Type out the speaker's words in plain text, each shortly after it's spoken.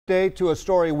update to a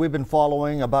story we've been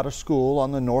following about a school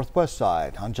on the northwest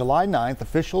side. On July 9th,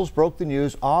 officials broke the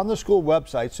news on the school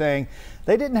website saying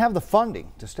they didn't have the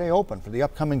funding to stay open for the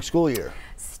upcoming school year.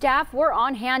 Staff were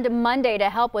on hand Monday to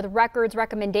help with records,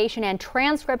 recommendation, and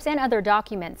transcripts and other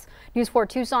documents. News 4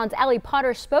 Tucson's Ellie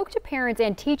Potter spoke to parents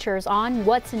and teachers on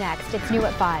what's next. It's new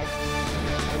at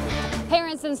 5.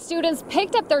 Parents and students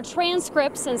picked up their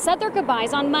transcripts and said their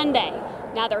goodbyes on Monday.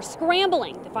 Now they're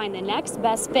scrambling to find the next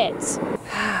best fit.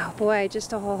 Oh boy,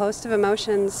 just a whole host of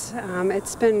emotions.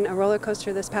 It's been a roller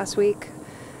coaster this past week.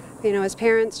 You know, as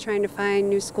parents trying to find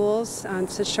new schools on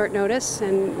such short notice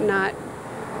and not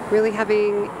really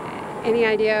having any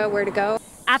idea where to go.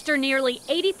 After nearly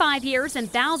 85 years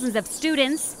and thousands of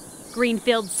students,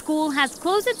 Greenfield School has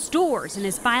closed its doors and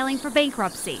is filing for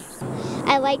bankruptcy.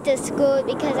 I like the school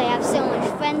because I have so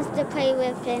much friends to play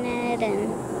with in it,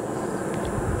 and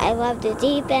I love the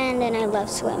deep end and I love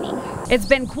swimming. It's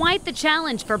been quite the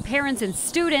challenge for parents and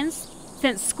students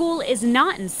since school is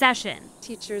not in session.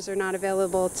 Teachers are not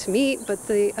available to meet, but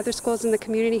the other schools in the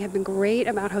community have been great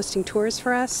about hosting tours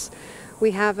for us. We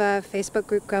have a Facebook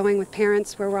group going with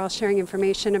parents where we're all sharing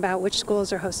information about which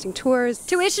schools are hosting tours.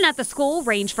 Tuition at the school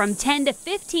range from $10,000 to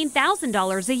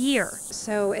 $15,000 a year.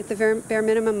 So at the bare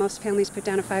minimum, most families put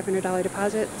down a $500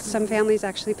 deposit. Some families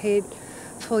actually paid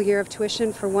a full year of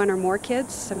tuition for one or more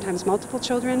kids, sometimes multiple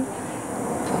children.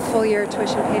 Full year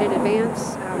tuition paid in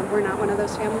advance. We're not one of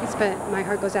those families, but my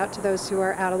heart goes out to those who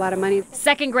are out a lot of money.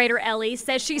 Second grader Ellie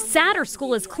says she's sad her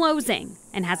school is closing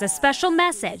and has a special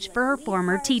message for her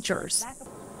former teachers.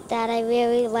 That I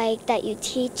really like that you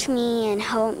teach me and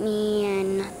help me,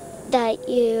 and that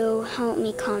you help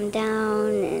me calm down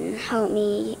and help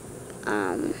me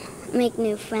make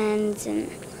new friends, and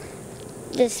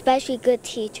especially good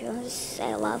teachers.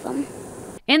 I love them.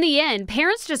 In the end,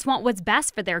 parents just want what's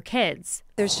best for their kids.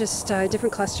 There's just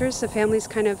different clusters of families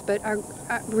but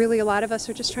really a lot of us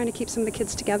are just trying to keep some of the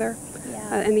kids together.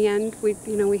 Yeah. In the end,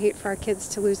 we hate for our kids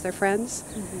to lose their friends,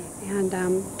 and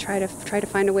try to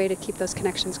find a way to keep those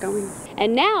connections going.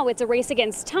 And now it's a race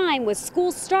against time with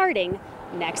school starting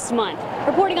next month.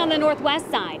 Reporting on the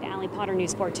northwest side, Ellie Potter,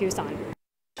 News 4 Tucson.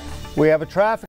 We have a traffic